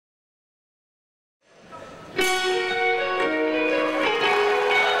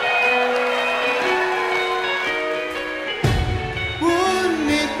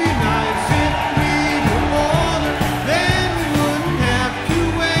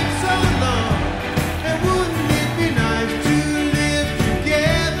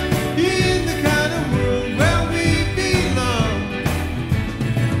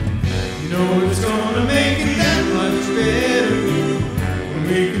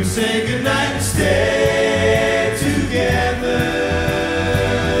to say goodnight and stay together.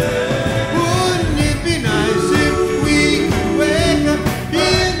 Wouldn't it be nice if we could wake up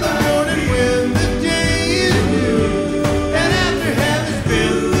in the morning when the day is new, and after having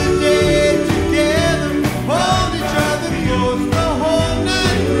spent the day together, hold each other close the whole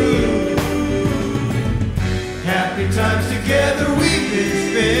night through. Happy times together we've been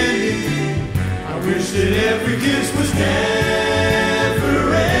spending. I wish that every kiss was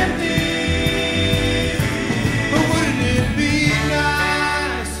never ending. But wouldn't it be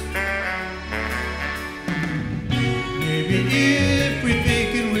nice? Maybe it